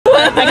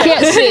I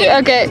can't see.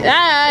 Okay.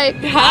 Hi.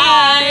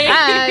 Hi.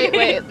 Hi.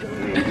 Wait.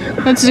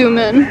 Let's zoom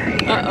in.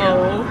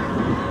 Uh-oh.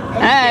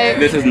 Hi.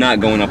 This is not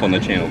going up on the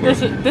channel, bro.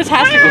 This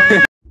has to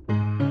go.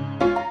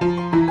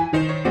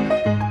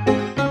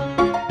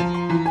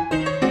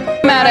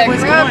 Cinematic.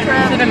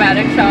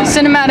 Cinematic shot.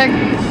 Cinematic.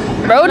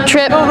 Road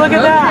trip. Oh, look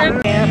at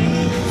that.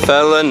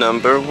 Fella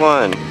number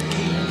 1.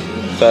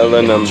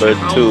 Fella number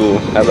 2.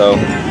 Hello.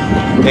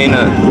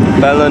 Dana.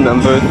 Fella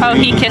number 3. Oh,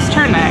 he kissed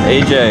her neck.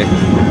 AJ.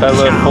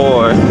 Fella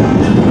 4.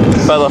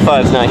 Fella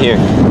 5's not here.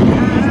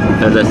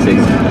 Fella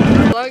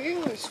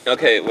 6.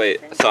 Okay,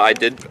 wait. So I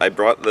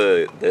brought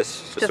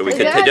this just so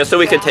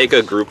we could take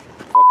a group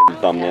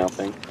fucking thumbnail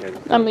thing.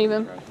 I'm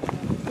leaving.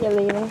 You're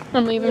leaving.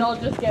 I'm leaving. Y'all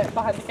just get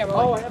behind the camera.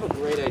 Oh, I have a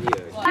great idea.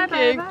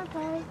 Bye.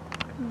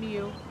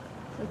 View.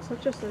 It's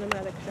such a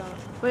cinematic shot.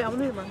 Wait, I'm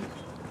gonna run.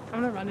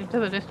 I'm gonna run into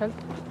the distance.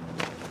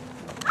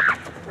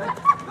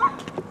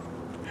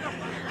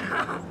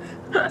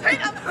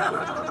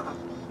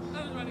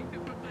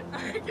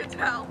 I can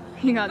tell.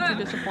 He got too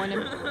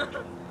disappointed.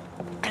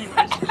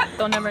 Anyways,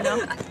 they'll never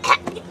know.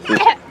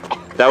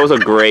 That was a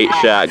great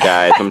shot,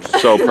 guys. I'm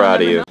so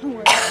proud of you.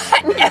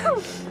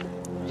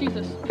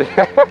 Jesus.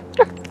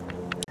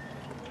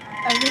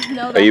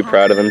 Are you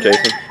proud of him,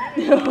 Jason?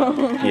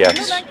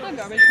 Yes.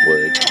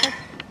 Word.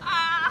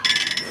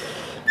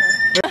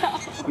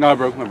 No, I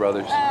broke my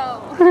brother's.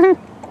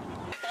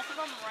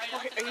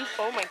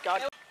 Oh my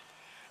god.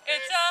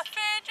 It's a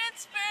fidget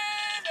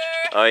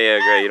spinner. Oh yeah,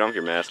 great. You don't have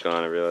your mask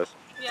on, I realize.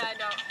 Yeah, I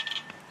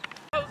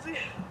don't.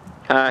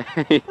 Hi.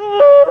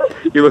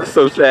 You look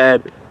so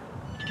sad.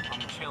 I'm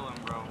chilling,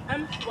 bro.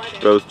 I'm sweating.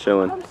 Bro's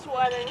chilling. I'm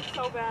sweating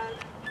so bad.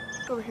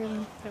 Over here.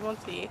 I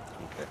won't see.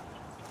 Okay.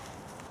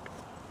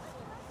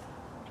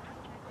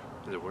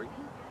 Is it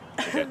working?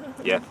 Okay.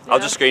 Yeah. I'll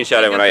just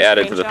screenshot it when I add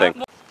it to the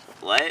thing.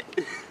 What?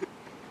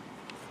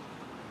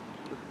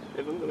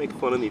 Everyone's gonna make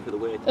fun of me for the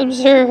way I talk.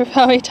 Observe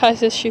how he ties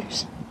his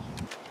shoes.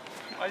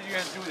 Why'd you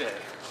guys do that?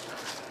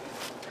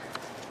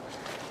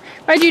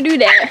 Why'd you do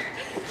that?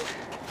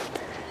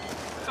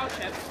 Oh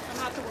shit. I'm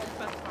not the world's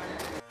best part.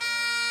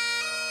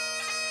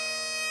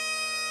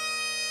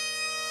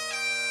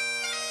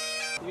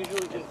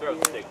 Usually just throw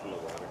sticks in the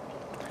water.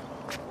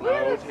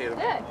 No, Tatum.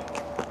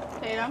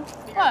 Tatum?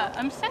 What?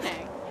 I'm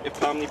sinning. If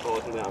Tommy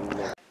falls in that, I'm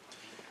gonna...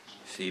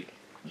 See,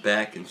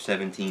 back in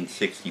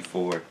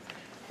 1764,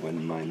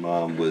 when my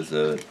mom was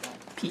a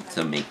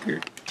pizza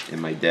maker,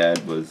 and my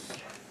dad was,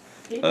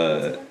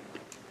 are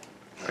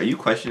you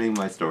questioning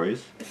my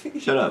stories?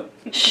 Shut up.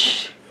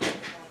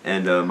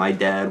 And my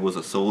dad was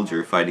a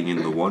soldier fighting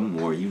in the one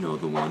war, you know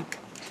the one.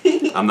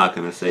 I'm not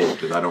gonna say it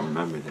because I don't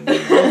remember the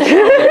name.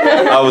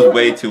 I was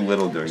way too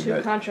little during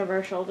that.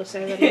 Controversial to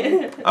say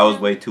that. I was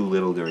way too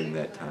little during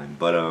that time.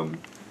 But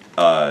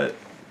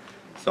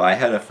so I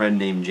had a friend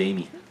named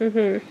Jamie.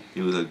 Mhm.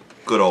 He was a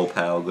good old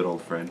pal, good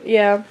old friend.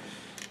 Yeah.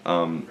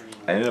 I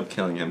ended up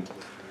killing him.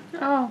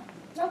 Oh.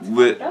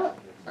 With,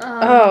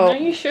 Oh. Are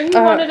you sure he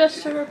wanted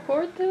us to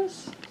record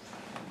this?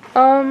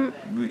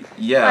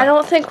 yeah. I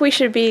don't think we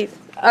should be.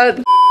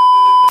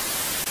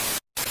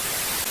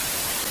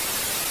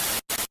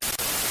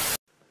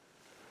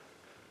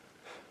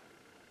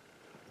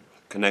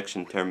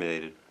 Connection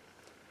terminated.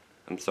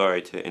 I'm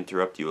sorry to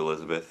interrupt you,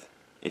 Elizabeth,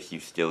 if you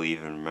still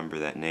even remember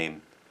that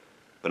name,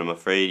 but I'm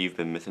afraid you've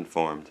been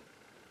misinformed.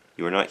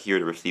 You are not here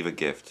to receive a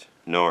gift,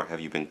 nor have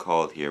you been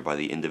called here by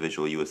the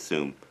individual you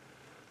assume,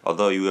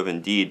 although you have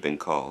indeed been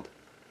called.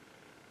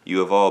 You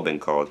have all been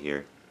called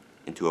here,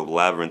 into a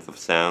labyrinth of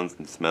sounds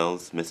and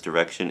smells,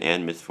 misdirection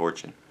and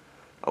misfortune,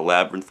 a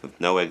labyrinth with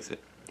no exit,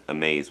 a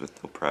maze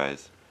with no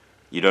prize.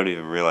 You don't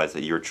even realize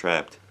that you're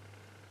trapped.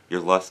 Your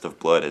lust of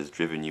blood has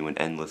driven you in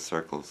endless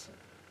circles,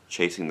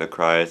 chasing the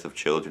cries of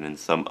children in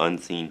some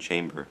unseen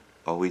chamber,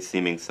 always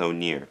seeming so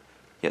near,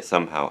 yet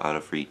somehow out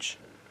of reach.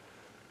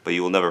 But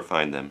you will never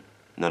find them.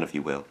 None of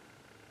you will.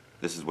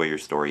 This is where your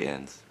story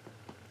ends.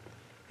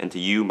 And to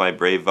you, my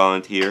brave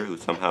volunteer, who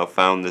somehow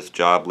found this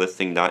job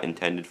listing not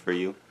intended for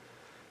you.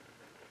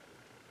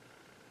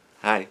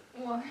 Hi.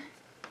 What?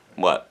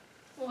 What?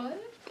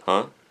 What?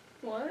 Huh?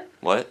 What?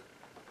 What?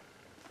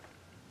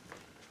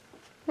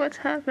 What's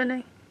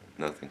happening?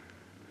 Nothing.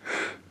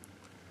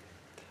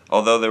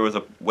 Although there was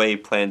a way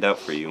planned out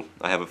for you,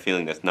 I have a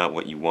feeling that's not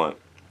what you want.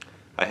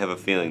 I have a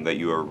feeling that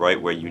you are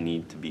right where you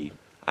need to be.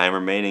 I am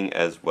remaining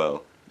as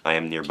well. I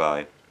am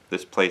nearby.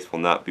 This place will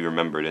not be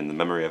remembered, and the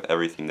memory of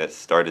everything that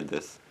started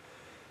this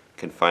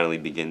can finally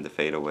begin to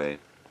fade away,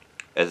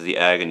 as the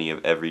agony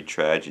of every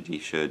tragedy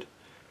should.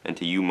 And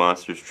to you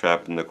monsters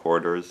trapped in the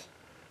corridors,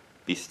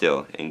 be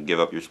still and give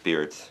up your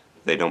spirits.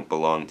 They don't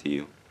belong to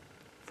you.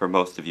 For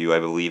most of you, I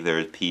believe there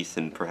is peace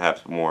and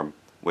perhaps warmth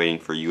waiting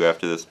for you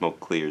after the smoke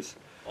clears.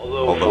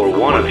 Although for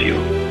one of you,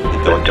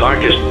 the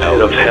darkest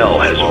pit of hell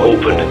has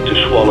opened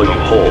to swallow you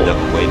whole.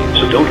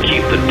 So don't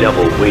keep the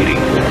devil waiting,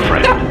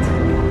 friend.